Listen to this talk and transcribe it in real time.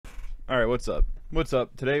All right, what's up? What's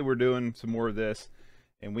up? Today we're doing some more of this,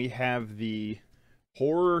 and we have the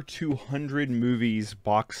Horror 200 Movies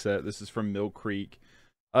box set. This is from Mill Creek.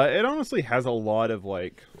 It honestly has a lot of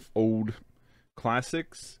like old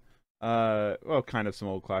classics, well, kind of some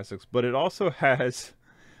old classics, but it also has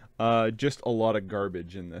just a lot of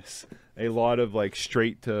garbage in this. A lot of like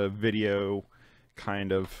straight to video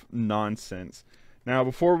kind of nonsense. Now,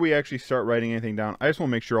 before we actually start writing anything down, I just want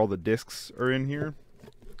to make sure all the discs are in here.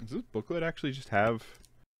 Does this booklet actually just have...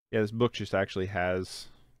 Yeah, this book just actually has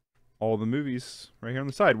all the movies right here on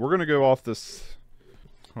the side. We're going to go off this...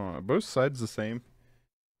 both sides the same?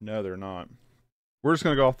 No, they're not. We're just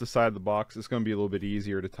going to go off the side of the box. It's going to be a little bit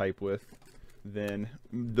easier to type with than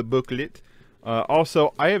the booklet.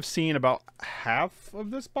 Also, I have seen about half of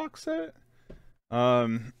this box set.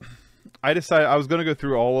 I decided I was going to go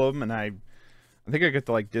through all of them, and I think I get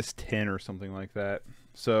to like disc 10 or something like that.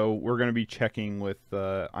 So we're going to be checking with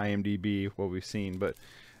IMDb what we've seen. But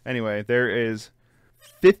anyway, there is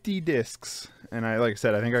 50 discs. And like I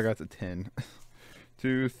said, I think I got to 10.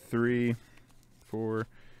 2, 3, 4,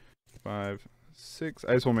 5, 6.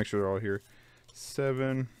 I just want to make sure they're all here.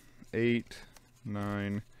 7, 8,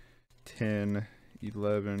 9, 10,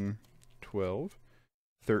 11, 12,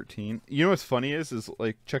 13. You know what's funny is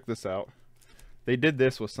like, check this out. They did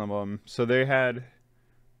this with some of them. So they had...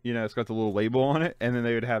 You know, it's got the little label on it, and then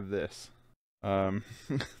they would have this.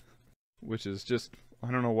 Which is just, I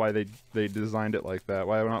don't know why they designed it like that.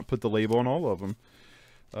 Why not put the label on all of them?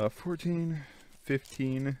 14,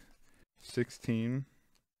 15, 16,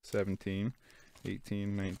 17,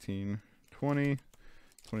 18, 19, 20,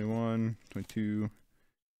 21, 22,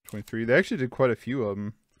 23. They actually did quite a few of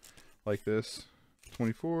them like this.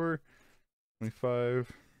 24,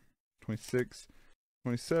 25, 26,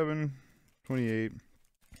 27, 28,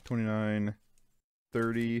 29,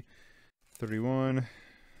 30, 31,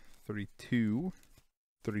 32,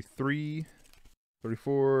 33,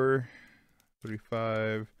 34,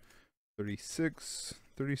 35, 36,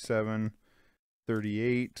 37,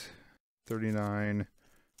 38, 39,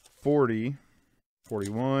 40,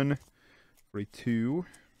 41, 42,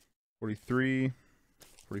 43,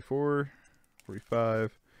 44,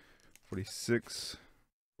 45, 46,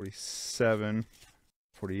 47,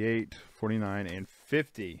 48, 49, and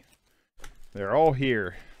 50. They're all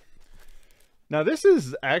here. Now, this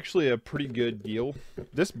is actually a pretty good deal.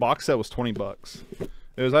 This box set was 20 bucks.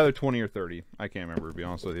 It was either 20 or 30. I can't remember, to be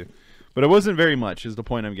honest with you. But it wasn't very much, is the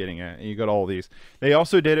point I'm getting at. And you got all these. They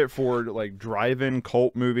also did it for, like, drive-in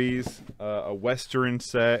cult movies, a Western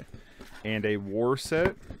set, and a war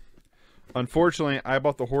set. Unfortunately, I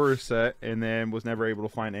bought the horror set and then was never able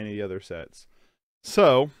to find any other sets.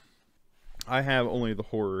 So, I have only the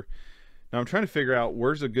horror. Now I'm trying to figure out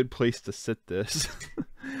where's a good place to sit this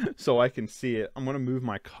so I can see it. I'm going to move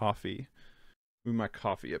my coffee. Move my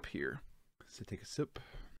coffee up here. So take a sip.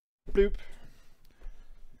 Bloop.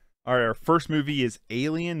 Alright, our first movie is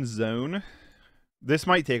Alien Zone. This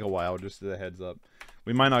might take a while, just as a heads up.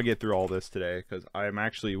 We might not get through all this today because I'm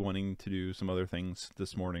actually wanting to do some other things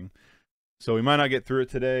this morning. So we might not get through it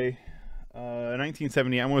today.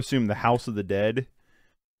 1970, I'm going to assume The House of the Dead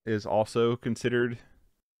is also considered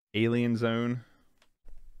Alien Zone.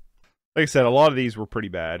 Like I said, a lot of these were pretty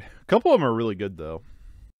bad. A couple of them are really good, though.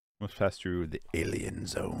 Let's pass through the Alien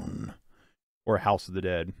Zone. Or House of the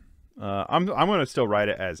Dead. I'm going to still write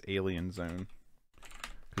it as Alien Zone.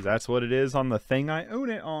 Because that's what it is on the thing I own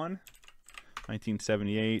it on.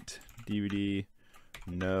 1978. DVD.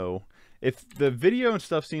 No. If the video and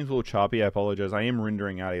stuff seems a little choppy, I apologize. I am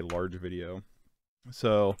rendering out a large video.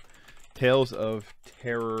 So, Tales of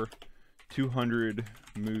Terror 200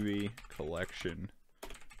 movie collection.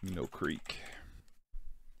 Mill Creek.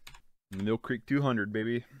 Mill Creek 200,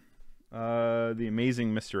 baby. The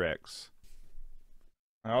Amazing Mr. X.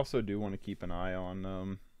 I also do want to keep an eye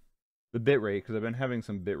on the bitrate, because I've been having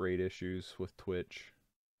some bitrate issues with Twitch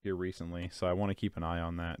here recently. So I want to keep an eye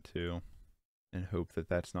on that too. And hope that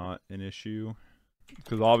that's not an issue.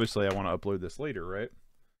 Because obviously I want to upload this later, right?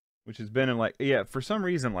 Which has been in like, yeah, for some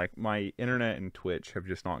reason, like my internet and Twitch have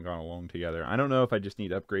just not gone along together. I don't know if I just need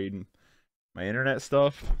to upgrade my internet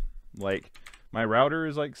stuff. Like, my router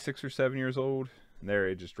is like 6 or 7 years old. And there,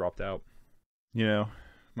 it just dropped out. You know,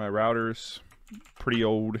 my router's pretty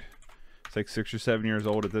old. It's like 6 or 7 years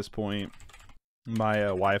old at this point. My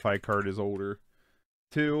Wi-Fi card is older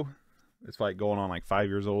too. It's like going on like 5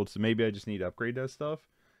 years old. So maybe I just need to upgrade that stuff.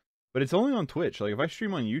 But it's only on Twitch. Like, if I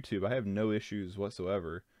stream on YouTube, I have no issues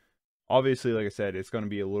whatsoever. Obviously, like I said, it's going to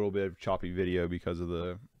be a little bit of choppy video because of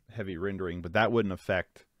the heavy rendering, but that wouldn't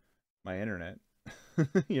affect my internet.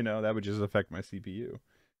 You know, that would just affect my CPU.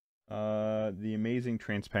 The Amazing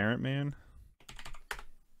Transparent Man.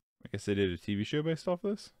 I guess they did a TV show based off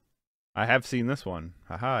this. I have seen this one.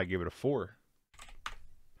 Haha, I gave it a 4.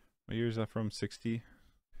 What year is that from? 60?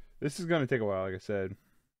 This is going to take a while, like I said.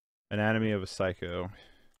 Anatomy of a Psycho.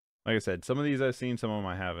 Like I said, some of these I've seen, some of them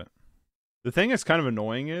I haven't. The thing that's kind of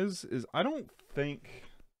annoying is I don't think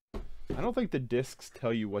the discs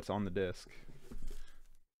tell you what's on the disc.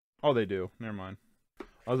 Oh, they do. Never mind.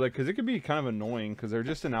 I was like, because it could be kind of annoying because they're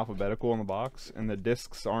just in alphabetical on the box, and the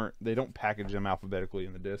discs aren't. They don't package them alphabetically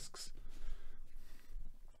in the discs.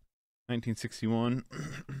 1961.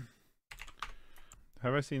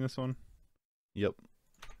 Have I seen this one? Yep.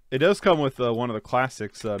 It does come with one of the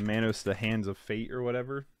classics, Manos, the Hands of Fate or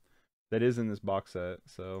whatever. That is in this box set,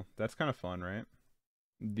 so that's kind of fun, right?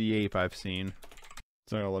 The Ape I've seen.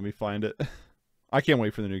 It's not gonna let me find it. I can't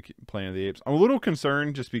wait for the new Planet of the Apes. I'm a little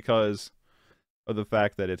concerned just because of the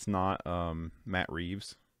fact that it's not Matt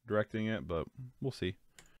Reeves directing it, but we'll see.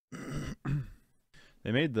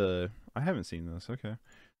 They made the... I haven't seen this, okay.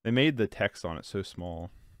 They made the text on it so small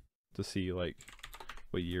to see, like,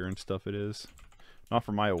 what year and stuff it is. Not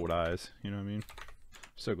for my old eyes, you know what I mean?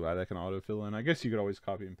 I'm so glad I can autofill in. I guess you could always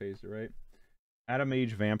copy and paste it, right? Atom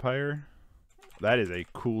Age Vampire. That is a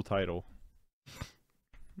cool title.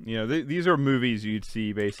 You know, these are movies you'd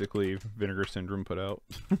see, basically, Vinegar Syndrome put out.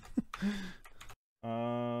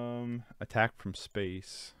 Attack from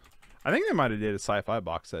Space. I think they might have did a sci-fi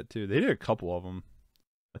box set, too. They did a couple of them.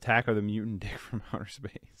 Attack of the Mutant Dick from Outer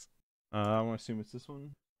Space. I want to assume it's this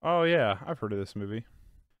one. Oh, yeah. I've heard of this movie.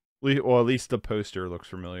 Well, at least the poster looks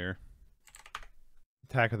familiar.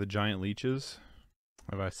 Attack of the Giant Leeches.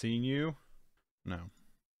 Have I seen you? No.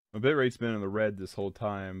 My bitrate's been in the red this whole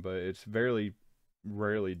time, but it's very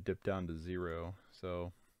rarely dipped down to 0.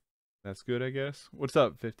 So that's good, I guess. What's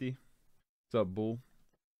up, 50? What's up, Bull?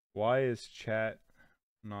 Why is chat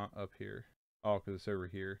not up here? Oh, because it's over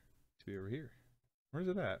here. It's be over here. Where's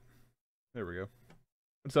it at? There we go.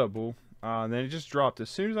 What's up, Bull? And then it just dropped as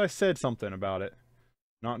soon as I said something about it.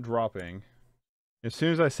 Not dropping. As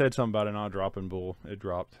soon as I said something about it not dropping, Bull, it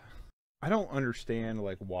dropped. I don't understand,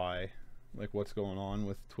 like, why. Like, what's going on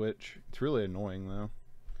with Twitch. It's really annoying, though.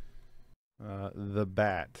 The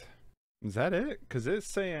Bat. Is that it? Because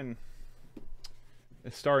it's saying...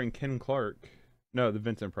 It's starring Ken Clark. No, the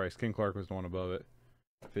Vincent Price. Ken Clark was the one above it.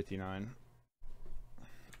 59.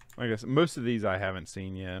 I guess most of these I haven't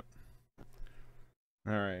seen yet.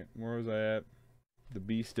 Alright, where was I at? The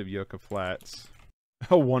Beast of Yucca Flats.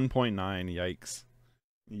 Oh, 1.9. Yikes.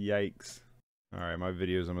 Yikes. Alright, my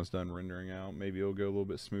video's almost done rendering out. Maybe it'll go a little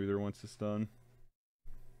bit smoother once it's done.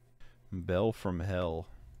 Belle from Hell.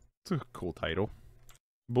 It's a cool title.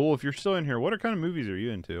 Bull, if you're still in here, what kind of movies are you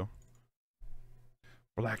into?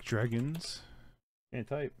 Black Dragons. Can't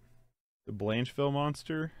type. The Blancheville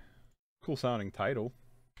Monster. Cool sounding title.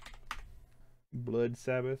 Blood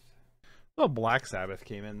Sabbath. Well, Black Sabbath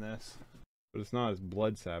came in this, but it's not as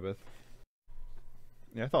Blood Sabbath.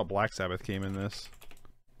 Yeah, I thought Black Sabbath came in this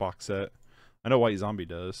box set. I know White Zombie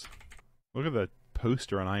does. Look at the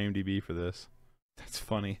poster on IMDb for this. That's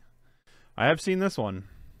funny. I have seen this one.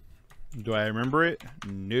 Do I remember it?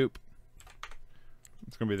 Nope.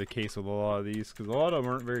 It's going to be the case with a lot of these, because a lot of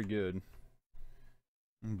them aren't very good.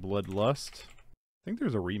 Bloodlust. I think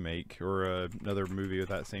there's a remake, or another movie with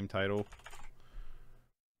that same title.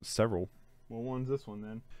 Several. What one's this one,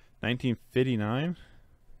 then? 1959?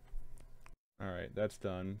 Alright, that's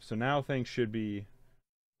done. So now things should be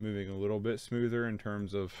moving a little bit smoother in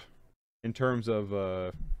terms of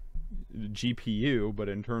GPU, but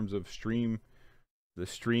in terms of the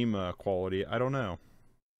stream quality, I don't know.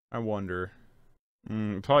 I wonder.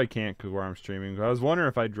 Probably can't because where I'm streaming. I was wondering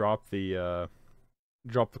if I drop the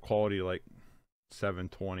quality to like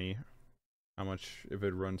 720, how much if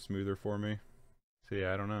it'd run smoother for me. So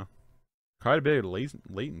yeah, I don't know. Quite a bit of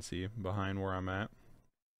latency behind where I'm at.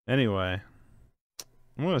 Anyway,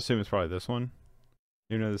 I'm gonna assume it's probably this one.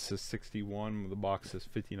 Even though this is 61, the box says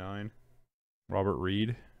 59. Robert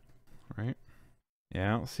Reed, right?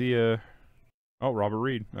 Yeah, I don't see oh, Robert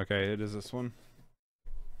Reed. Okay, it is this one.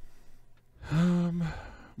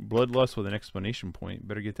 Bloodlust with an exclamation point.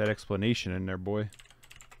 Better get that explanation in there, boy.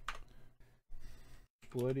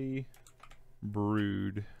 Bloody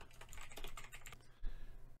Brood.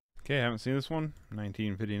 Okay, I haven't seen this one.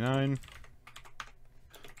 1959.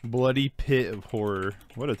 Bloody Pit of Horror.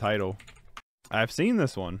 What a title. I've seen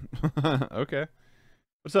this one. Okay.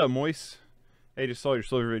 What's up, Moist? Hey, just saw your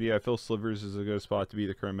Sliver video. I feel Slivers is a good spot to be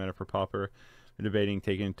the current meta for Pauper. I'm debating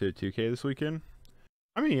taking it to 2K this weekend.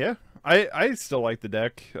 I mean, yeah. I still like the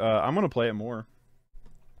deck. I'm going to play it more.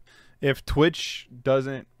 if Twitch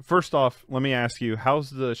doesn't, first off, let me ask you, how's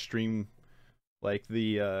the stream, like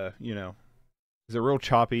the, you know, is it real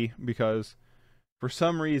choppy? Because for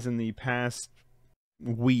some reason the past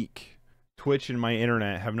week, Twitch and my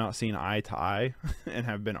internet have not seen eye to eye and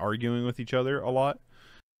have been arguing with each other a lot.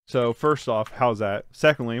 So first off, how's that?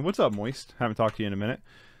 Secondly, what's up, Moist? Haven't talked to you in a minute.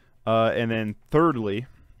 And then thirdly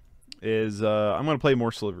is I'm going to play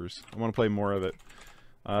more Slivers. I want to play more of it.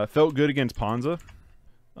 Felt good against Ponza.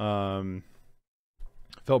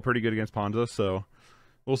 Felt pretty good against Ponza, so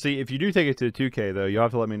we'll see. If you do take it to 2K, though, you'll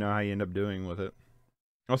have to let me know how you end up doing with it.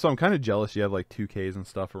 Also, I'm kind of jealous you have, like, 2Ks and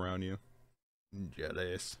stuff around you.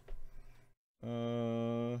 Jealous.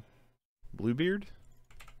 Bluebeard?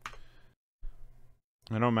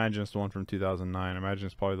 I don't imagine it's the one from 2009. I imagine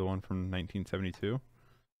it's probably the one from 1972.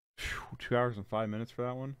 Whew, 2 hours and 5 minutes for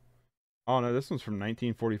that one. Oh, no, this one's from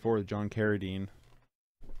 1944 with John Carradine.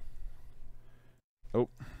 Oh.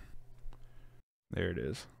 There it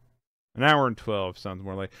is. An hour and 12 sounds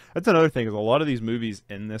more like... That's another thing, is a lot of these movies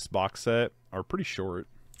in this box set are pretty short.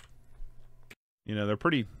 You know, they're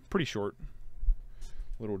pretty short.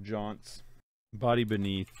 Little jaunts. Body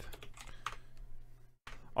Beneath.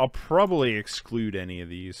 I'll probably exclude any of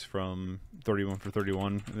these from 31 for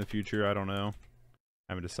 31 in the future. I don't know.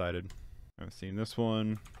 I haven't decided. I haven't seen this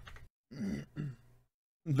one.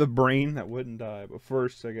 The Brain That Wouldn't Die. But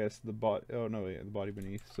first, I guess, the body... Oh, no, yeah, the Body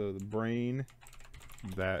Beneath. So, the Brain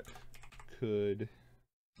That Could...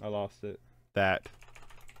 I lost it. That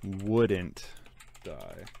Wouldn't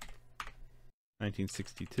Die.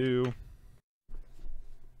 1962.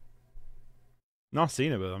 Not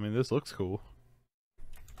seen it, but I mean, this looks cool.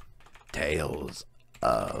 Tales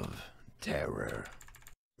of Terror.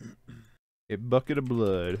 A Bucket of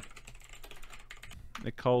Blood.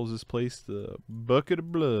 It calls this place the Bucket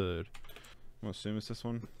of Blood. I'm gonna assume it's this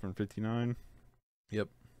one from 59. Yep.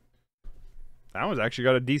 That one's actually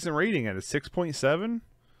got a decent rating at a 6.7.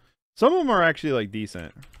 Some of them are actually like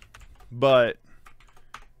decent, but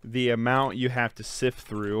the amount you have to sift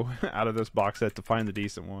through out of this box set to find the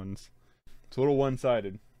decent ones, it's a little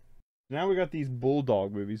one-sided. Now we got these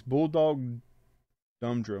Bulldog movies. Bulldog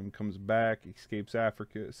Dumdrum comes back, escapes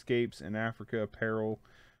in Africa, Peril,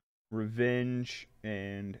 Revenge,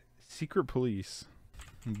 and Secret Police.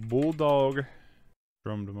 Bulldog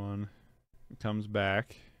Dumdrum comes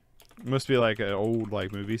back. It must be like an old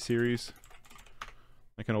like movie series,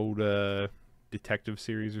 like an old detective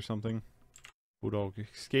series or something. Bulldog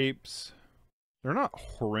escapes. They're not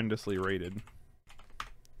horrendously rated.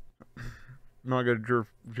 I'm not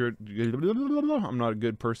a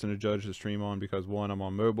good person to judge the stream on because one, I'm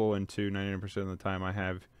on mobile, and two, 99% of the time I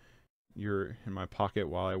have you're in my pocket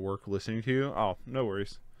while I work listening to you. Oh, no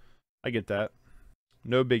worries. I get that.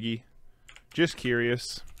 No biggie. Just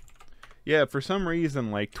curious. Yeah, for some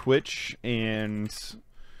reason, like Twitch and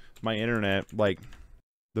my internet, like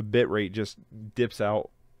the bitrate just dips out.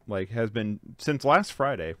 Like has been since last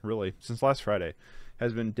Friday, really. Since last Friday,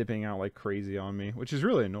 has been dipping out like crazy on me, which is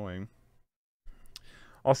really annoying.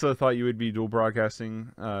 Also, thought you would be dual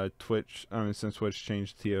broadcasting Twitch. I mean, since Twitch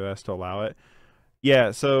changed TOS to allow it.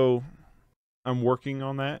 Yeah, so I'm working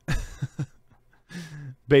on that.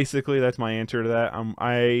 Basically, that's my answer to that.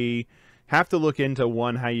 I have to look into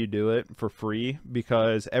one, how you do it for free,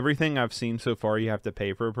 because everything I've seen so far, you have to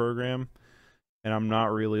pay for a program, and I'm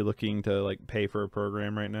not really looking to like pay for a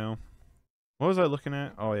program right now. What was I looking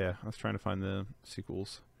at? Oh yeah, I was trying to find the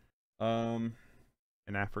sequels. In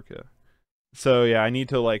Africa. So yeah, I need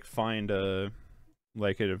to like find a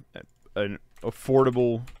like an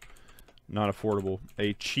affordable, not affordable,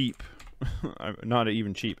 a cheap, not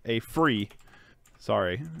even cheap, a free.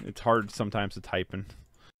 Sorry, it's hard sometimes to type and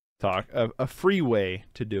talk. A free way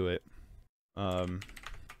to do it.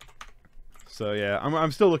 So yeah,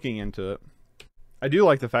 I'm still looking into it. I do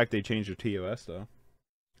like the fact they changed their TOS though.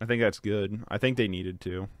 I think that's good. I think they needed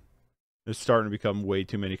to. There's starting to become way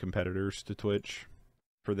too many competitors to Twitch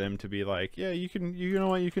for them to be like, yeah, you know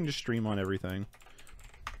what, you can just stream on everything.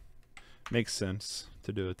 Makes sense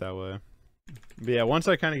to do it that way. But yeah, once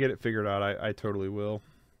I kind of get it figured out, I totally will.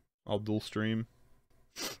 I'll dual stream.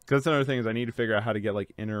 Because that's another thing, is I need to figure out how to get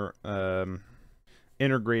like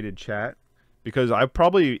integrated chat. Because I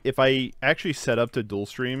probably, if I actually set up to dual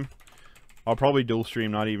stream, I'll probably dual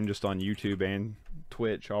stream not even just on YouTube and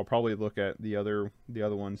Twitch. I'll probably look at the other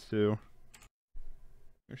ones too.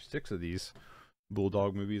 There's 6 of these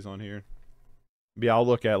Bulldog movies on here. But yeah, I'll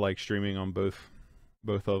look at like streaming on both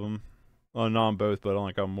of them. Well, not on both, but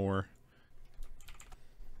like on more.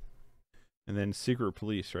 And then Secret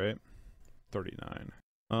Police, right? 39.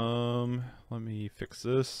 Let me fix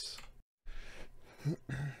this.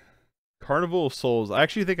 Carnival of Souls. I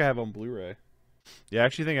actually think I have on Blu-ray. Yeah, I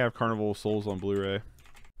actually think I have Carnival of Souls on Blu-ray.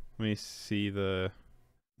 Let me see the...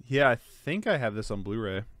 Yeah, I think I have this on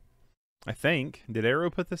Blu-ray. I think. Did Arrow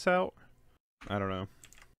put this out? I don't know.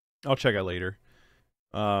 I'll check it later.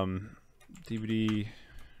 DVD...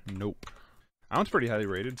 Nope. That one's pretty highly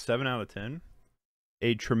rated. 7 out of 10.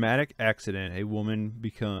 A traumatic accident. A woman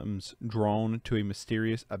becomes drawn to a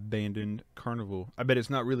mysterious abandoned carnival. I bet it's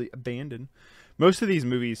not really abandoned. Most of these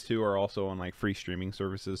movies, too, are also on, like, free streaming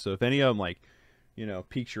services. So if any of them, like, you know,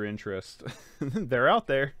 piques your interest, they're out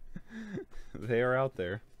there. They are out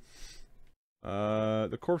there.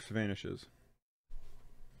 The corpse vanishes.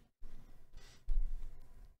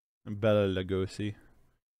 Bela Lugosi.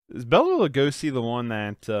 Is Bela Lugosi the one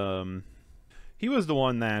that, he was the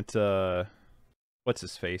one that, what's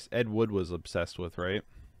his face? Ed Wood was obsessed with, right?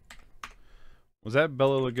 Was that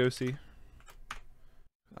Bela Lugosi?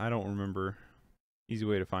 I don't remember. Easy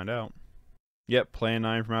way to find out. Yep, Plan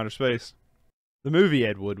 9 from Outer Space. The movie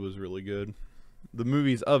Ed Wood was really good. The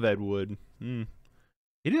movies of Ed Wood. He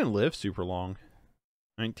didn't live super long.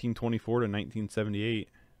 1924 to 1978.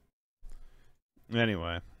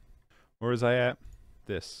 Anyway. Where was I at?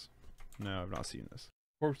 This. No, I've not seen this.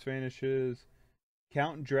 Corpse vanishes.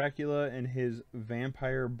 Count Dracula and his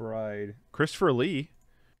vampire bride. Christopher Lee.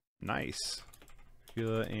 Nice.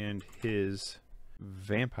 Dracula and his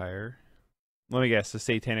vampire. Let me guess. The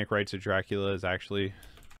Satanic Rites of Dracula is actually...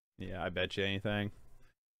 Yeah, I bet you anything.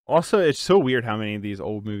 Also, it's so weird how many of these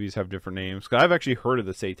old movies have different names. 'Cause I've actually heard of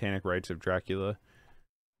the Satanic Rites of Dracula.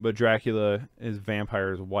 But Dracula is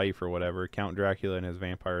vampire's wife or whatever. Count Dracula and his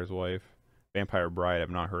vampire's wife. Vampire bride I've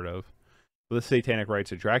not heard of. But the Satanic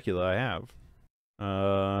Rites of Dracula I have.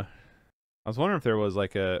 I was wondering if there was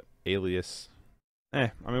like a alias.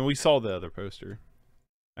 I mean, we saw the other poster.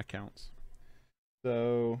 That counts.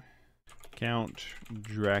 So, Count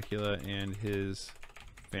Dracula and his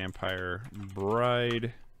vampire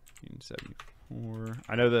bride. 1974.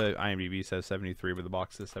 I know the IMDb says 73, but the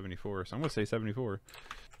box says 74, so I'm going to say 74.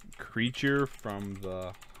 Creature from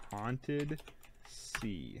the Haunted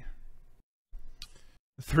Sea.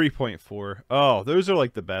 3.4. Oh, those are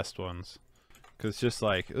like the best ones. Because it's just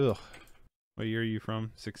like, ugh. What year are you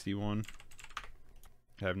from? 61.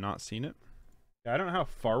 I have not seen it. I don't know how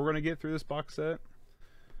far we're going to get through this box set.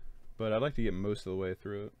 But I'd like to get most of the way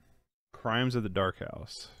through it. Crimes of the Dark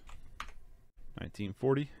House.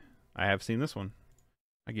 1940. I have seen this one.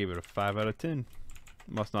 I gave it a 5 out of 10.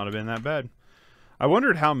 Must not have been that bad. I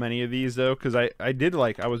wondered how many of these, though, because I did,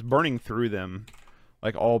 like, I was burning through them,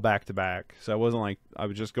 like, all back to back. So I wasn't, like, I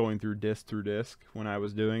was just going through disc when I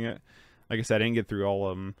was doing it. Like I said, I didn't get through all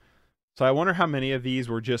of them. So I wonder how many of these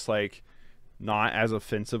were just, like, not as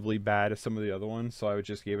offensively bad as some of the other ones. So I would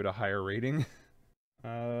just give it a higher rating.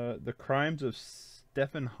 The Crimes of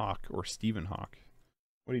Stephen Hawke, or Stephen Hawke.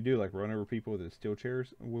 What do you do, like run over people with a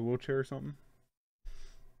wheelchair or something?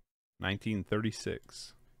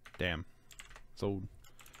 1936. Damn. It's old.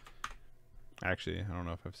 Actually, I don't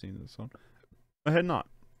know if I've seen this one. I had not.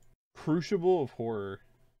 Crucible of Horror.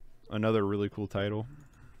 Another really cool title.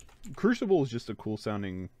 Crucible is just a cool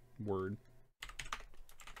sounding word.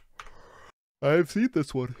 I've seen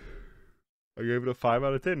this one. I gave it a 5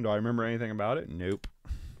 out of 10. Do I remember anything about it? Nope.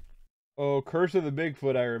 Oh, Curse of the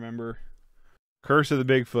Bigfoot, I remember. Curse of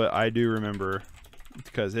the Bigfoot, I do remember.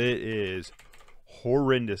 Because it is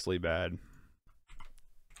horrendously bad.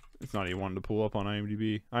 It's not even one to pull up on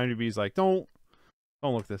IMDb. IMDb's like, don't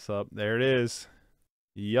look this up. There it is.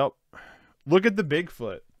 Yup. Look at the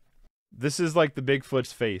Bigfoot. This is like the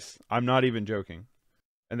Bigfoot's face. I'm not even joking.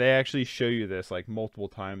 And they actually show you this like multiple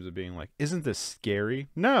times of being like, isn't this scary?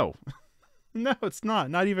 No. No, it's not.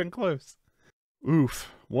 Not even close.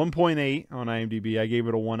 Oof. 1.8 on IMDb. I gave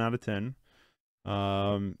it a 1 out of 10.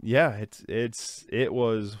 Yeah, it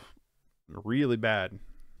was really bad.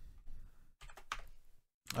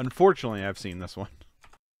 Unfortunately, I've seen this one.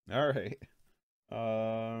 All right.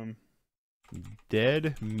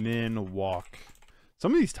 Dead Men Walk.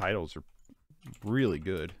 Some of these titles are really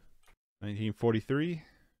good. 1943.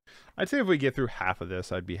 I'd say if we get through half of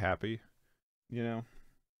this, I'd be happy. You know,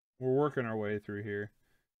 we're working our way through here.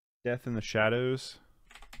 Death in the Shadows.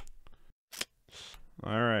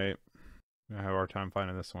 All right. I have our time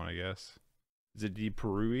finding this one, I guess. Is it D.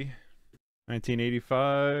 Perui?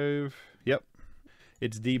 1985. Yep.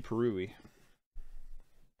 It's D. Perui.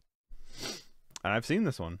 And I've seen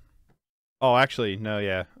this one. Oh, actually, no,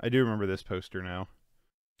 yeah. I do remember this poster now.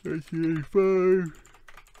 1985.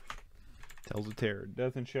 Tales of Terror.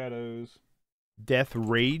 Death in Shadows. Death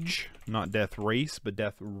Rage. Not Death Race, but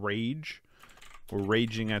Death Rage. We're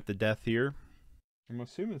raging at the death here. I'm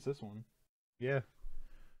assuming it's this one. Yeah.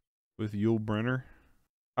 with Yul Brynner.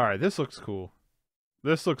 All right, this looks cool.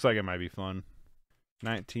 This looks like it might be fun.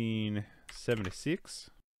 1976.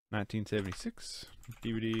 1976.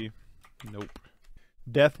 DVD. Nope.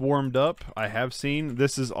 Death Warmed Up. I have seen.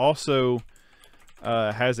 This is also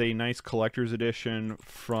has a nice collector's edition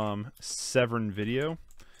from Severn Video.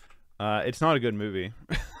 It's not a good movie.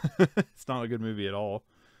 It's not a good movie at all.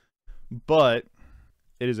 But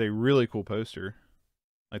it is a really cool poster.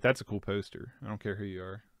 Like, that's a cool poster. I don't care who you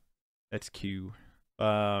are. That's Q.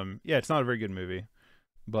 Yeah, it's not a very good movie.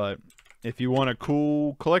 But if you want a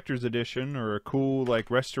cool collector's edition or a cool,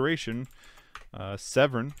 like, restoration,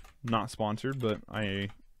 Severn, not sponsored, but I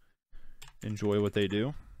enjoy what they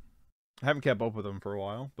do. I haven't kept up with them for a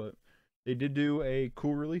while, but they did do a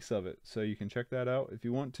cool release of it. So you can check that out if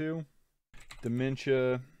you want to.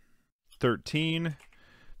 Dementia 13.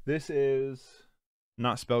 This is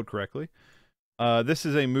not spelled correctly. This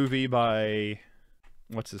is a movie by,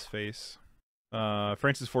 what's his face?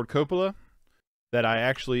 Francis Ford Coppola, that I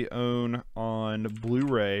actually own on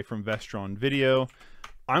Blu-ray from Vestron Video.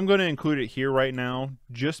 I'm going to include it here right now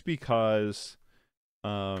just because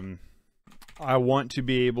I want to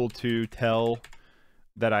be able to tell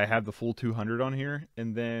that I have the full 200 on here,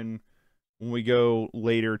 and then when we go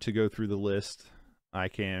later to go through the list, I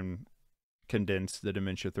can condense the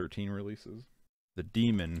Dementia 13 releases. The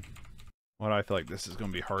Demon. Why do I feel like this is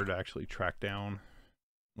going to be hard to actually track down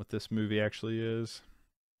what this movie actually is?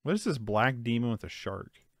 What is this black demon with a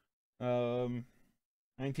shark?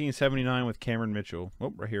 1979 with Cameron Mitchell.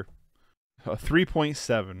 Oh, right here.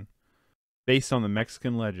 3.7. Based on the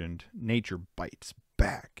Mexican legend, Nature Bites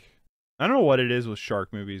Back. I don't know what it is with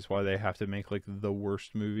shark movies, why they have to make like the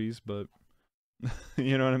worst movies, but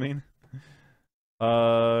you know what I mean?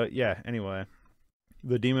 Yeah, anyway.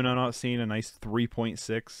 The Demon I've Not Seen, a nice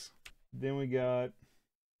 3.6. Then we got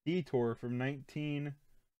Detour from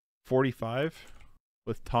 1945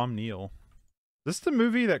 with Tom Neal. Is this the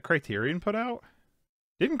movie that Criterion put out?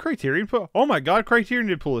 Didn't Criterion put... Oh my god, Criterion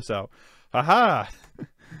did pull this out. Haha!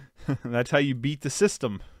 That's how you beat the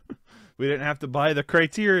system. We didn't have to buy the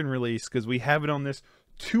Criterion release because we have it on this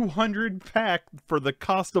 200 pack for the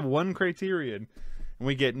cost of one Criterion. And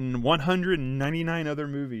we get 199 other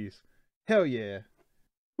movies. Hell yeah.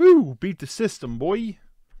 Woo! Beat the system, boy.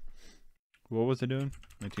 What was I doing?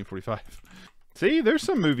 1945. See, there's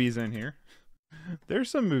some movies in here.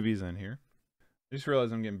 There's some movies in here. I just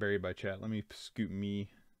realized I'm getting buried by chat. Let me scoot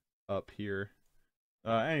me up here.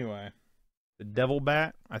 Anyway. The Devil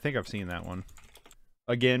Bat. I think I've seen that one.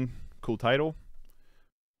 Again, cool title.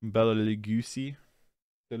 Bella Lugosi.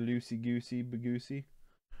 The Lucy Goosey Bagoosey.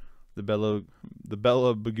 The Bella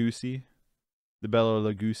Bagoosey. The Bella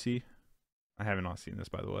Lugosi. I have not seen this,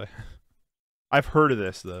 by the way. I've heard of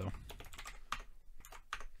this, though.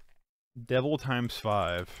 Devil Times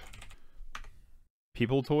 5.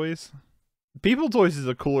 People Toys? People Toys is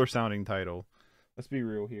a cooler sounding title. Let's be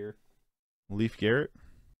real here. Leif Garrett?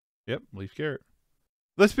 Yep, Leif Garrett.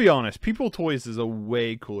 Let's be honest. People Toys is a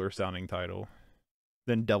way cooler sounding title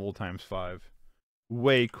than Devil Times 5.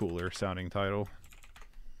 Way cooler sounding title.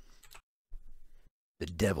 The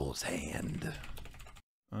Devil's Hand.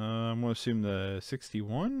 I'm going to assume the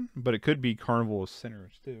 61, but it could be Carnival of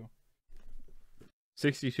Sinners too.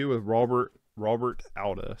 62 with Robert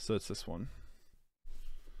Alda, so it's this one.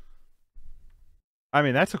 I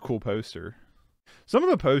mean, that's a cool poster. Some of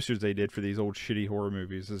the posters they did for these old shitty horror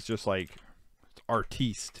movies is just like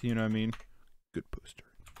artiste, you know what I mean? Good poster.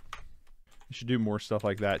 You should do more stuff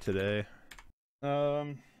like that today.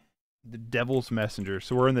 The Devil's Messenger.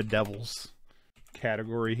 So we're in the Devils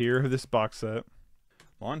category here of this box set.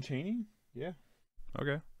 Lon Chaney? Yeah.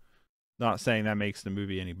 Okay. Not saying that makes the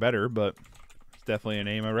movie any better, but it's definitely a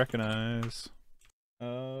name I recognize.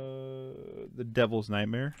 The Devil's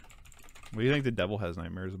Nightmare. What do you think the devil has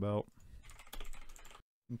nightmares about?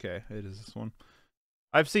 Okay, it is this one.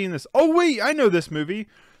 I've seen this. Oh, wait, I know this movie.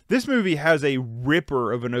 This movie has a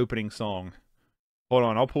ripper of an opening song. Hold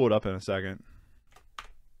on, I'll pull it up in a second.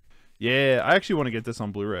 Yeah, I actually want to get this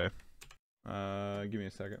on Blu-ray. Give me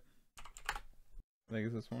a second. I think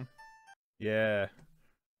it's this one. Yeah.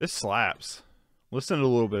 This slaps. Listen to a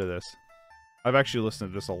little bit of this. I've actually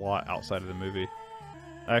listened to this a lot outside of the movie.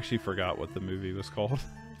 I actually forgot what the movie was called.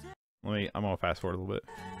 I'm gonna fast forward a little bit.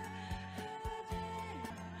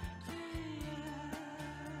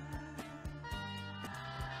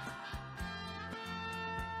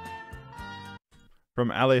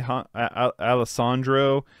 From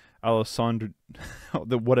Alessandro,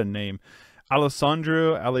 what a name.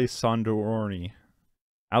 Alessandro Alessandroni.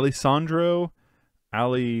 Alessandro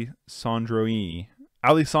Alessandroni.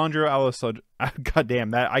 God damn,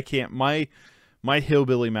 that I can't. My My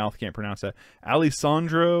hillbilly mouth can't pronounce that.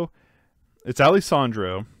 Alessandro. It's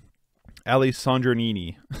Alessandro.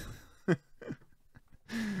 Alessandronini.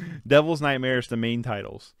 Devil's Nightmares, the main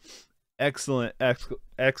titles. Excellent,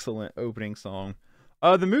 excellent opening song.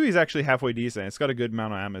 The movie's actually halfway decent. It's got a good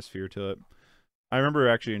amount of atmosphere to it. I remember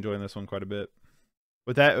actually enjoying this one quite a bit.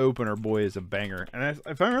 But that opener, boy, is a banger. And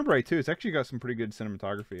if I remember right, too, it's actually got some pretty good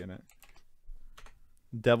cinematography in it.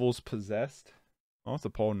 Devil's Possessed. Oh, it's a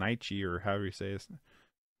Paul Nighy, or however you say his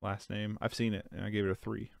last name. I've seen it, and I gave it a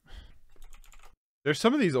 3. There's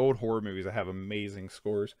some of these old horror movies that have amazing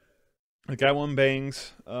scores. Like that one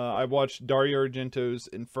bangs. I watched Dario Argento's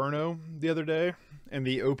Inferno the other day, and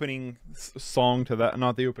the opening song to that,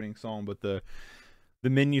 not the opening song, but the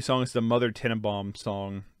menu song is the Mother Tenenbaum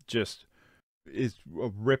song, just is a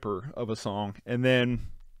ripper of a song. And then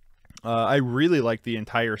I really like the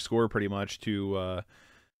entire score pretty much to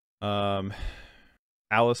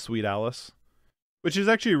Alice, Sweet Alice, which is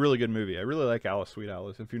actually a really good movie. I really like Alice, Sweet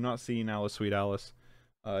Alice. If you've not seen Alice, Sweet Alice,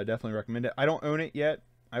 definitely recommend it. I don't own it yet.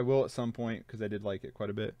 I will at some point because I did like it quite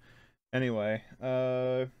a bit. Anyway,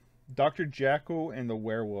 Dr. Jekyll and the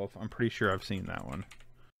Werewolf. I'm pretty sure I've seen that one.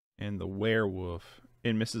 And the Werewolf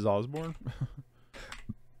in Mrs. Osborne.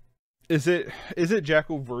 Is it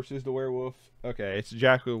Jekyll versus the Werewolf? Okay, it's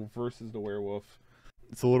Jekyll versus the Werewolf.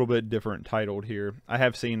 It's a little bit different titled here. I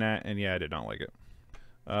have seen that, and yeah, I did not like it.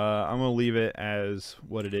 I'm going to leave it as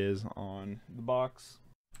what it is on the box,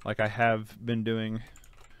 like I have been doing.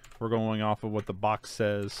 We're going off of what the box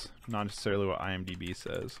says, not necessarily what IMDb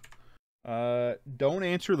says. Don't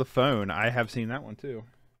answer the phone. I have seen that one too.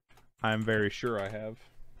 I'm very sure I have.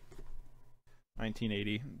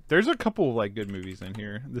 1980. There's a couple of like good movies in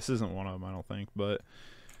here. This isn't one of them, I don't think, but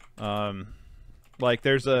like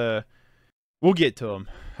there's a. We'll get to them.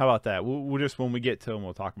 How about that? We'll just, when we get to them,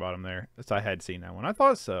 we'll talk about them there. So I had seen that one. I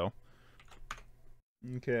thought so.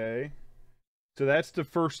 Okay. So that's the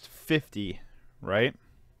first 50, right?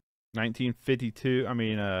 1952. I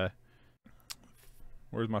mean,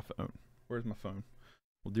 where's my phone? Where's my phone?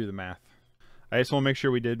 We'll do the math. I just want to make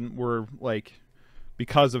sure we're like,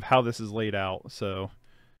 because of how this is laid out. So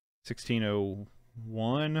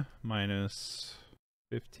 1601 minus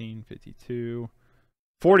 1552.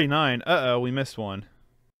 49. Uh-oh, we missed one.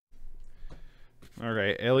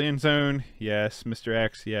 Alright, Alien Zone, yes. Mr.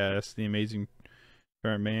 X, yes. The Amazing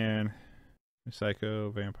Man,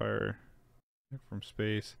 Psycho, Vampire from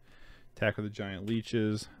Space, Attack of the Giant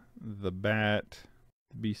Leeches, The Bat,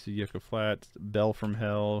 The Beast of Yucca Flats, Bell from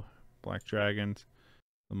Hell, Black Dragons,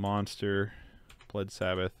 The Monster, Blood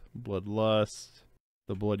Sabbath, Bloodlust,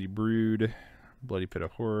 The Bloody Brood, Bloody Pit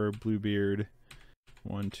of Horror, Bluebeard.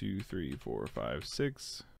 1, 2, 3, 4, 5,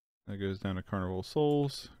 6. That goes down to Carnival of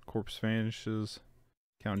Souls. Corpse Vanishes.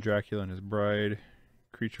 Count Dracula and His Bride.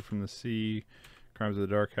 Creature from the Sea. Crimes of the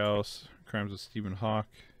Dark House. Crimes of Stephen Hawke.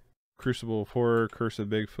 Crucible of Horror. Curse of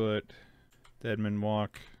Bigfoot. Dead Men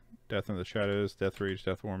Walk. Death in the Shadows. Death Rage,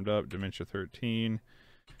 Death Warmed Up. Dementia 13.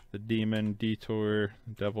 The Demon. Detour.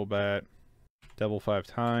 Devil Bat. Devil 5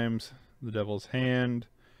 Times. The Devil's Hand.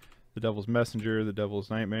 The Devil's Messenger, The Devil's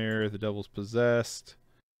Nightmare, The Devil's Possessed,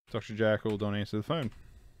 Dr. Jekyll, Don't Answer the Phone.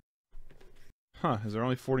 Huh, is there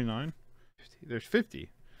only 49? 50. There's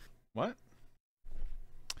 50. What?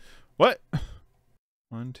 What?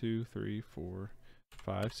 1, 2, 3, 4,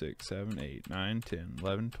 5, 6, 7, 8, 9, 10,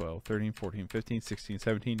 11, 12, 13, 14, 15, 16,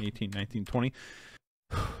 17, 18, 19, 20.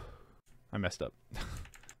 I messed up.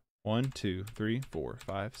 1, 2, 3, 4,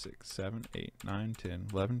 5, 6, 7, 8, 9, 10,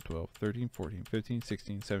 11, 12, 13, 14, 15,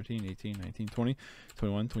 16, 17, 18, 19, 20,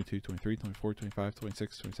 21, 22, 23, 24, 25,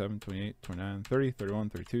 26, 27, 28, 29, 30, 31,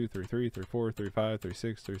 32, 33, 34, 35,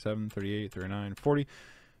 36, 37, 38, 39, 40,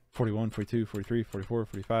 41, 42, 43, 44,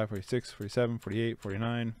 45, 46, 47, 48,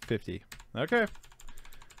 49, 50. Okay.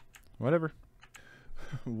 Whatever.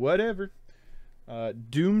 Whatever.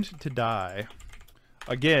 Doomed to Die.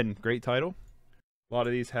 Again, great title. A lot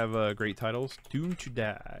of these have great titles. Doomed to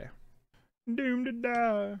Die. Doomed to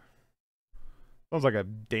Die. Sounds like a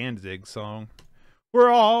Danzig song. We're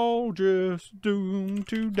all just doomed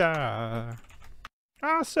to die.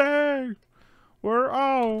 I say, we're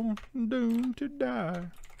all doomed to die.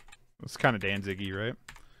 It's kind of Danzig-y,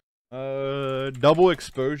 right? Double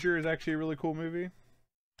Exposure is actually a really cool movie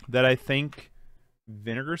that I think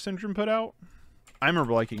Vinegar Syndrome put out. I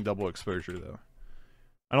remember liking Double Exposure, though.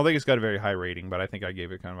 I don't think it's got a very high rating, but I think I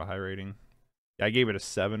gave it kind of a high rating. Yeah, I gave it a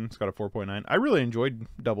 7. It's got a 4.9. I really enjoyed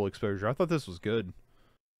Double Exposure. I thought this was good.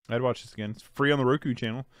 I'd watch this again. It's free on the Roku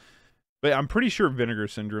channel. But I'm pretty sure Vinegar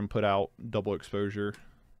Syndrome put out Double Exposure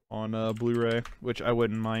on Blu-ray, which I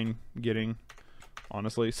wouldn't mind getting,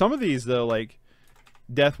 honestly. Some of these, though, like,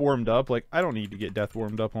 Death Warmed Up. Like, I don't need to get Death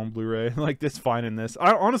Warmed Up on Blu-ray. Like, this fine in this.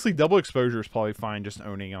 Honestly, Double Exposure is probably fine just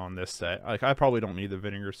owning on this set. Like, I probably don't need the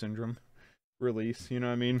Vinegar Syndrome release. You know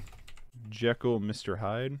what I mean? Jekyll, Mr.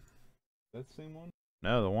 Hyde. That the same one?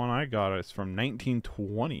 No, the one I got is from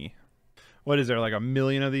 1920. What is there, like a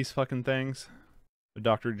million of these fucking things? The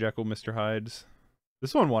Dr. Jekyll, Mr. Hydes.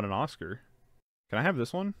 This one won an Oscar. Can I have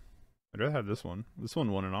this one? I'd rather have this one. This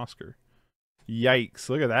one won an Oscar. Yikes,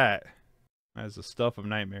 look at that. That is the stuff of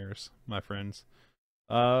nightmares, my friends.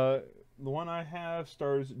 The one I have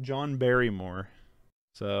stars John Barrymore.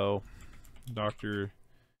 So, Dr.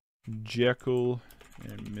 Jekyll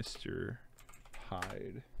and Mr.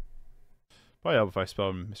 Hyde. Probably help if I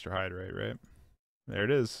spell Mr. Hyde right? There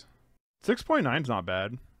it is. 6.9 is not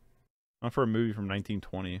bad. Not for a movie from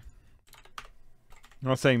 1920. I'm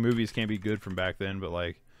not saying movies can't be good from back then, but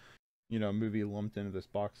like, you know, a movie lumped into this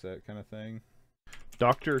box set kind of thing.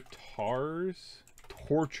 Dr. Tar's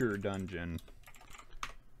Torture Dungeon.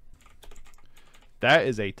 That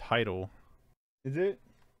is a title. Is it?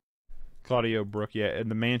 Claudio Brook, yeah,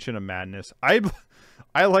 and the Mansion of Madness. I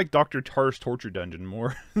like Dr. Tar's Torture Dungeon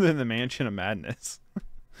more than the Mansion of Madness.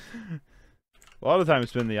 A lot of times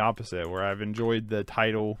it's been the opposite, where I've enjoyed the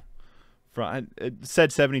title. It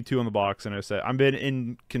said 72 on the box, and I've been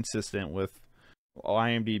inconsistent with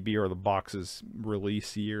IMDb or the box's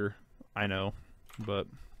release year. I know, but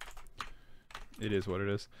it is what it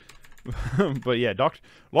is. But yeah, a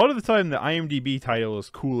lot of the time the IMDb title is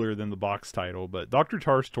cooler than the box title, but Dr.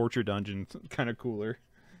 Tar's Torture Dungeon kind of cooler.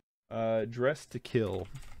 Dress to Kill.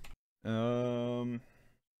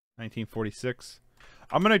 1946.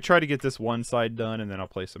 I'm gonna try to get this one side done, and then I'll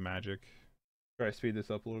play some Magic. Try to speed this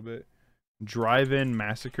up a little bit. Drive-In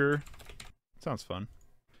Massacre. Sounds fun.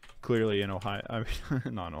 Clearly in Ohio. I mean,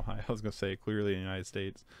 not in Ohio. I was gonna say clearly in the United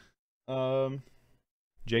States.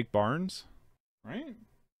 Jake Barnes, right?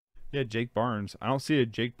 Yeah, Jake Barnes. I don't see a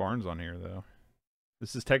Jake Barnes on here though.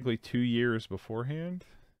 This is technically 2 years beforehand.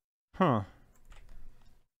 Huh.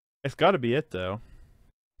 It's got to be it though.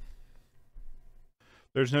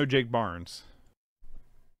 There's no Jake Barnes.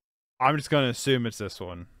 I'm just gonna assume it's this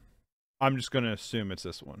one.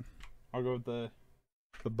 I'll go with the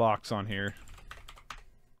box on here.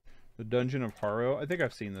 The Dungeon of Harrow. I think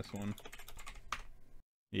I've seen this one.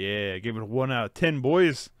 Yeah, give it a 1 out of 10,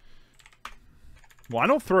 boys. Well, I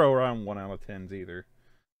don't throw around 1 out of 10s either.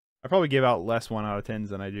 I probably give out less 1 out of 10s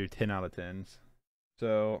than I do 10 out of 10s.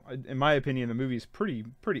 So, in my opinion, the movie's pretty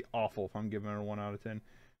awful if I'm giving it a 1 out of 10.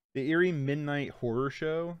 The Eerie Midnight Horror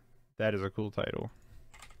Show. That is a cool title.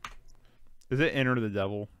 Is it Enter the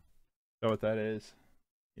Devil? Is that what that is?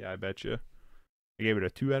 Yeah, I bet you. I gave it a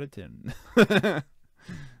 2 out of 10.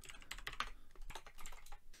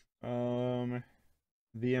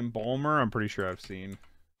 The Embalmer, I'm pretty sure I've seen.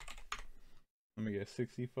 Let me guess,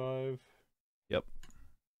 65.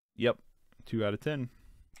 Yep. 2 out of 10.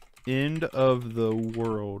 End of the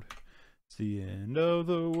World. It's the end of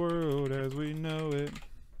the world as we know it.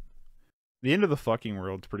 The End of the Fucking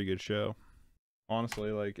World's a pretty good show.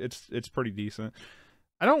 Honestly, like, it's pretty decent.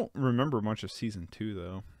 I don't remember much of season 2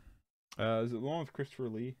 though. Is it the one with Christopher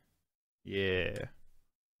Lee? Yeah.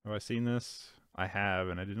 Have I seen this? I have,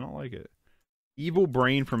 and I did not like it. Evil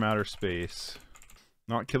Brain from Outer Space.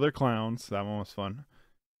 Not Killer Clowns. That one was fun.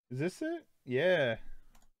 Is this it? Yeah.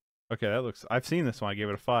 Okay, that looks... I've seen this one. I gave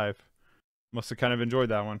it a 5. Must have kind of enjoyed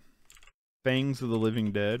that one. Fangs of the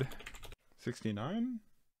Living Dead. 69?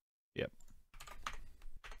 Yep.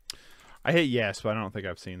 I hit yes, but I don't think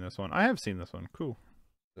I've seen this one. I have seen this one. Cool.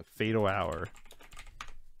 The Fatal Hour.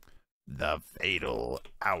 The Fatal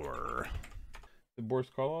Hour. The Boris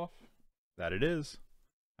Karloff? That it is.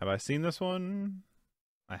 Have I seen this one?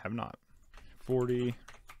 I have not. 40.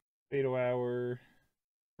 Fatal Hour.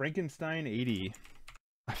 Frankenstein 80.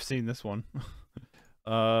 I've seen this one.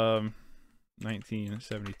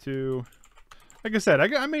 1972. Like I said,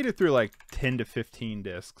 I made it through like 10 to 15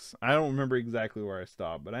 discs. I don't remember exactly where I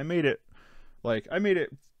stopped, but I made it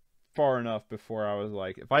far enough before I was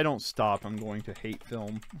like, if I don't stop, I'm going to hate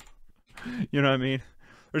film. You know what I mean?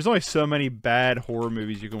 There's only so many bad horror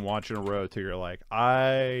movies you can watch in a row till you're like,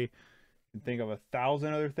 I can think of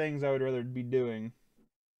 1,000 other things I would rather be doing.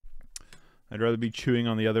 I'd rather be chewing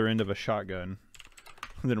on the other end of a shotgun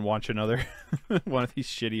than watch another one of these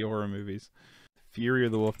shitty horror movies. Fury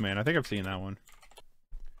of the Wolfman. I think I've seen that one.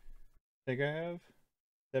 I think I have.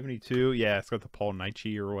 72. Yeah, it's got the Paul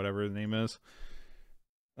Nighy or whatever the name is.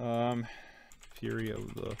 Fury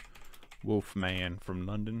of the Wolfman from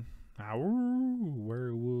London. Ow,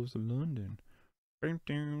 werewolves of London. There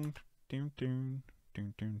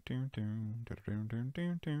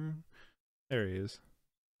he is.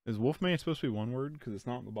 Is Wolfman supposed to be one word? Because it's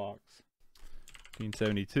not in the box.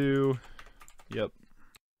 1972. Yep.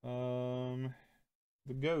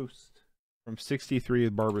 The Ghost from 63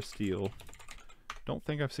 with Barbara Steele. Don't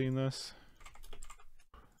think I've seen this.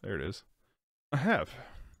 There it is. I have.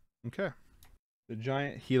 Okay. The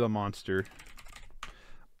Giant Gila Monster.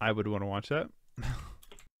 I would want to watch that.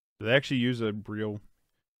 Do they actually use a real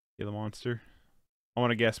Gila Monster? I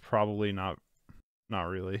want to guess probably not. Not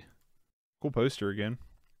really. Cool poster again.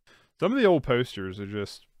 Some of the old posters are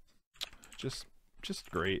just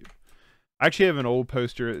great. I actually have an old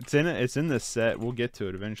poster. It's in this set. We'll get to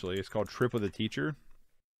it eventually. It's called Trip with a Teacher.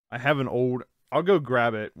 I have an old. I'll go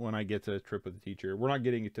grab it when I get to Trip with a Teacher. We're not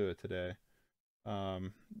getting to it today.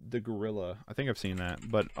 The gorilla. I think I've seen that,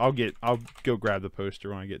 but I'll go grab the poster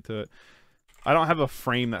when I get to it. I don't have a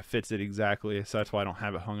frame that fits it exactly, so that's why I don't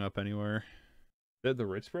have it hung up anywhere. The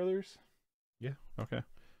Ritz Brothers? Yeah, okay.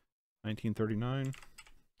 1939.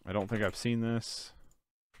 I don't think I've seen this.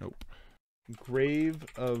 Nope. Grave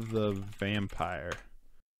of the Vampire.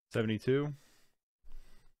 72.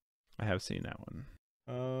 I have seen that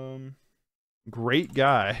one. Great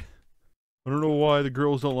Guy. I don't know why the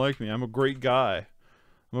girls don't like me. I'm a great guy.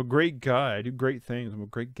 I'm a great guy. I do great things. I'm a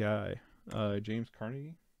great guy. James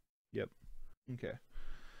Carnegie? Yep. Okay.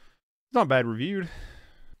 It's not bad reviewed.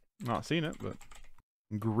 Not seen it, but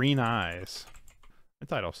Green Eyes. The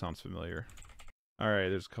title sounds familiar. Alright,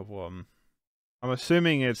 there's a couple of them. I'm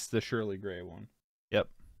assuming it's the Shirley Gray one. Yep.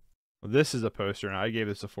 Well, this is a poster, and I gave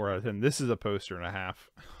this a 4 out of 10. This is a poster and a half.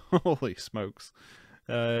 Holy smokes.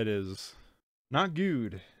 It is not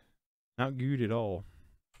good. Not good at all.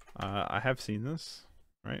 I have seen this,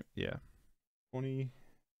 right? Yeah. 20.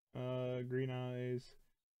 Green Eyes.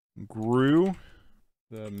 Gru.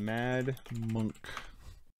 The Mad Monk.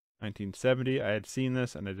 1970. I had seen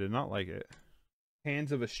this, and I did not like it.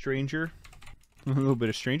 Hands of a Stranger. A little bit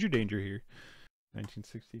of stranger danger here.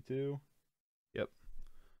 1962. Yep.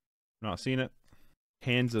 Not seen it.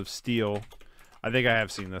 Hands of Steel. I think I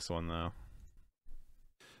have seen this one, though.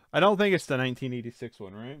 I don't think it's the 1986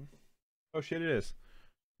 one, right? Oh, shit, it is.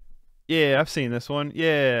 Yeah, I've seen this one.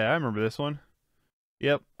 Yeah, I remember this one.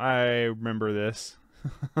 Yep, I remember this.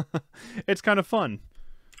 It's kind of fun.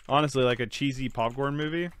 Honestly, like a cheesy popcorn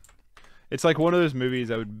movie. It's like one of those movies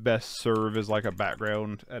that would best serve as like a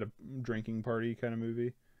background at a drinking party kind of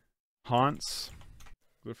movie. Haunts.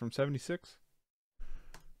 But from 76?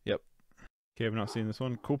 Yep. Okay, I've not seen this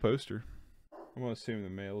one. Cool poster. I'm going to assume the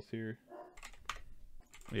mail's here.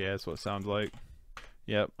 Yeah, that's what it sounds like.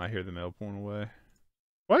 Yep, I hear the mail pulling away.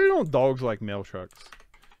 Why don't dogs like mail trucks?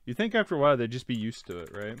 You think after a while they'd just be used to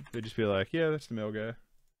it, right? They'd just be like, yeah, that's the mail guy.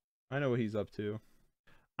 I know what he's up to.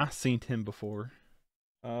 I've seen him before.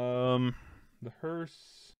 The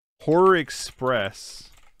Hearse. Horror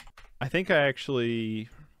Express. I think I actually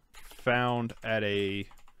found at a...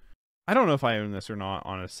 I don't know if I own this or not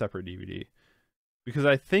on a separate DVD. Because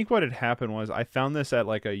I think what had happened was I found this at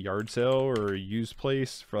like a yard sale or a used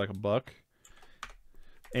place for like $1.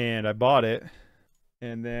 And I bought it.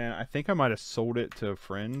 And then I think I might have sold it to a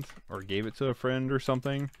friend or gave it to a friend or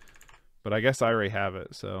something. But I guess I already have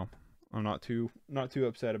it, so I'm not too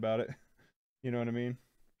upset about it. You know what I mean?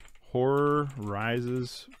 Horror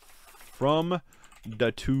Rises from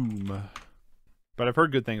the Tomb. But I've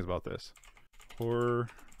heard good things about this. Horror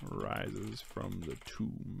Rises from the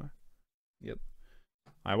Tomb. Yep.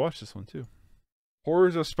 I watched this one too.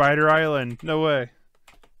 Horrors of Spider Island. No way.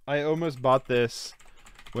 I almost bought this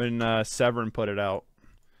when Severin put it out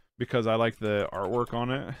because I like the artwork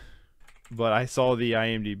on it. But I saw the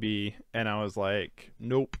IMDb and I was like,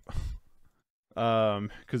 nope. Because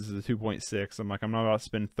it's the 2.6. I'm like, I'm not about to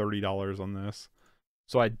spend $30 on this.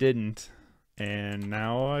 So I didn't. And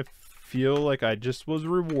now I feel like I just was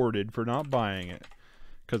rewarded for not buying it.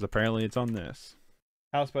 Because apparently it's on this.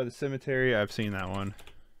 House by the Cemetery. I've seen that one.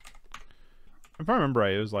 If I remember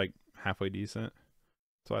right, it was like halfway decent.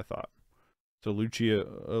 So I thought. It's a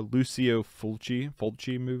Lucio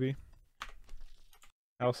Fulci movie.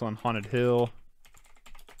 House on Haunted Hill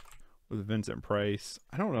with Vincent Price.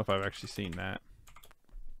 I don't know if I've actually seen that.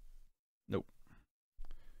 Nope.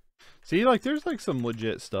 See, like, there's like some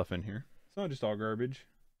legit stuff in here. It's not just all garbage.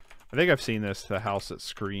 I think I've seen this, The House That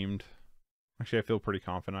Screamed. Actually, I feel pretty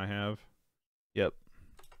confident I have. Yep.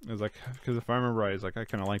 It was like, because if I remember right, it's like, I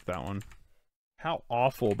kind of like that one. How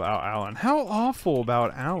awful about Alan? How awful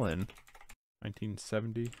about Alan?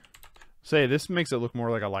 1970. Say, this makes it look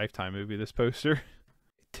more like a Lifetime movie, this poster.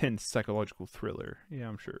 Tense psychological thriller. Yeah,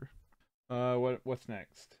 I'm sure. What's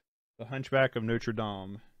next? The Hunchback of Notre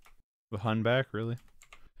Dame. The Hunchback, really?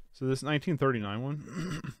 So this 1939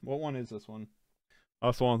 one. What one is this one?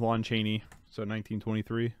 Also on with Lon Chaney, so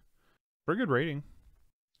 1923. Pretty good rating.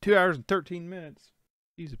 2 hours and 13 minutes.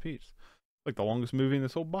 Easy peasy. Like the longest movie in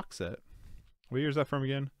this whole box set. What year is that from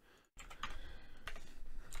again?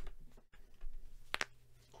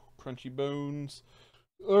 Crunchy bones.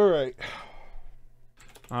 Alright.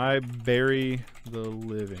 I Bury the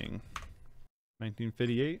Living.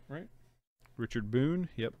 1958, right? Richard Boone,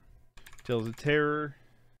 yep. Tales of Terror.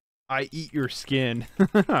 I Eat Your Skin.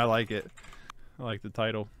 I like it. I like the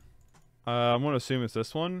title. I'm going to assume it's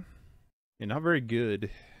this one. Yeah, not very good.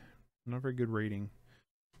 Not very good rating.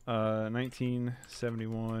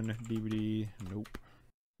 1971 DVD. Nope.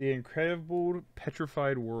 The Incredible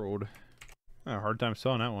Petrified World. I had a hard time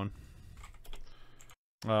selling that one.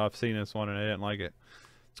 I've seen this one and I didn't like it.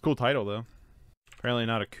 It's a cool title though. Apparently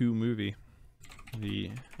not a cool movie.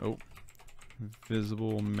 The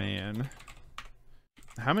Invisible Man.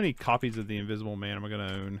 How many copies of The Invisible Man am I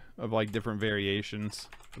gonna own? Of like different variations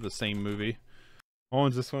of the same movie. What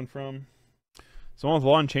one's this one from? It's the one with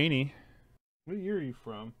Lon Chaney. What year are you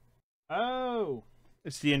from? Oh!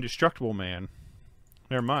 It's The Indestructible Man.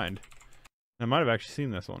 Never mind. I might have actually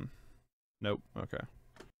seen this one. Nope. Okay.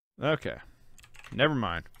 Okay. Never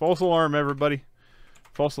mind. False alarm, everybody.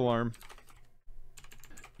 False alarm.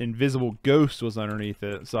 Invisible Ghost was underneath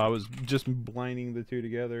it, so I was just blinding the two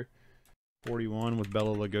together. 41 with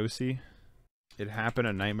Bela Lugosi. It Happened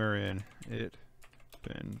at Nightmare Inn. It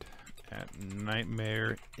Happened at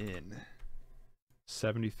Nightmare Inn.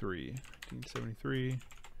 73. 1973.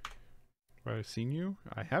 Have I seen you?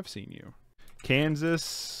 I have seen you.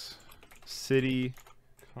 Kansas City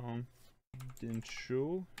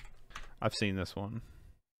Confidential. I've seen this one.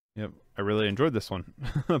 Yep, I really enjoyed this one,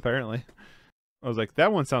 apparently. I was like,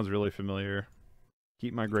 that one sounds really familiar.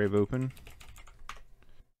 Keep My Grave Open.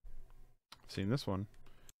 Seen this one.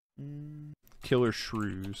 Killer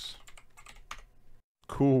Shrews.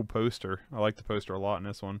 Cool poster. I like the poster a lot in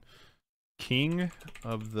this one. King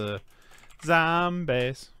of the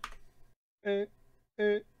Zombies. King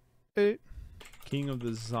of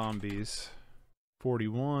the Zombies.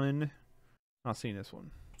 41. Not seen this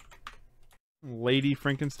one. Lady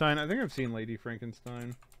Frankenstein. I think I've seen Lady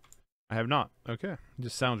Frankenstein. I have not. Okay.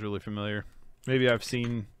 Just sounds really familiar. Maybe I've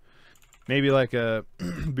seen, maybe like a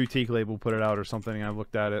boutique label put it out or something and I've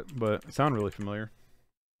looked at it, but it sounds really familiar.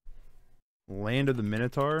 Land of the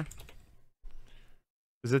Minotaur.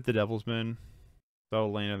 Is it The Devil's Men? Oh,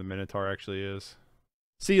 Land of the Minotaur actually is.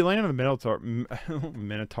 See, Land of the Minotaur,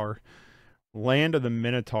 Minotaur. Land of the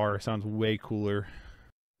Minotaur sounds way cooler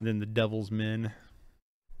than The Devil's Men.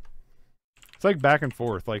 It's like back and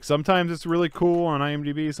forth. Like sometimes it's really cool on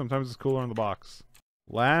IMDb, sometimes it's cooler on the box.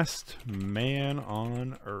 Last Man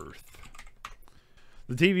on Earth.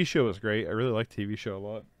 The TV show was great. I really liked the TV show a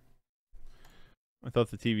lot. I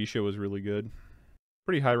thought the TV show was really good.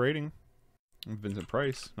 Pretty high rating. Vincent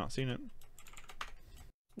Price, not seen it.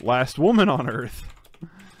 Last Woman on Earth.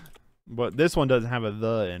 But this one doesn't have a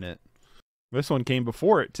 "the" in it. This one came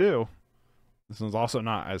before it too. This one's also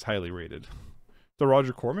not as highly rated. It's a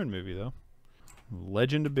Roger Corman movie though.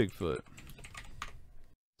 Legend of Bigfoot.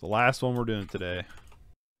 The last one we're doing today.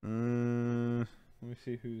 Let me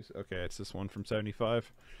see who's... Okay, it's this one from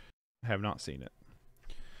 75. I have not seen it.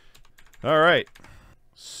 Alright.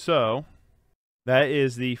 So, that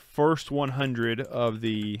is the first 100 of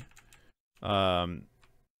the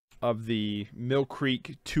Mill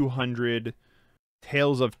Creek 200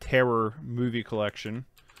 Tales of Terror movie collection.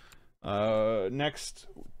 Next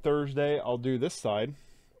Thursday, I'll do this side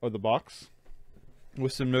of the box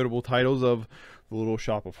with some notable titles of The Little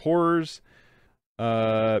Shop of Horrors,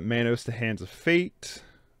 Manos: The Hands of Fate,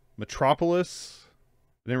 Metropolis.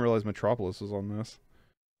 I didn't realize Metropolis was on this.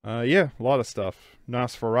 Yeah, a lot of stuff.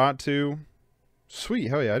 Nosferatu. Sweet,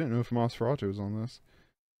 hell yeah, I didn't know if Nosferatu was on this.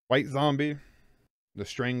 White Zombie. The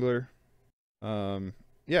Strangler.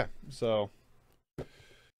 Yeah, so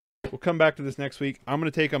we'll come back to this next week. I'm going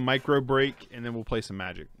to take a micro break and then we'll play some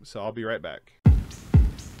Magic. So I'll be right back.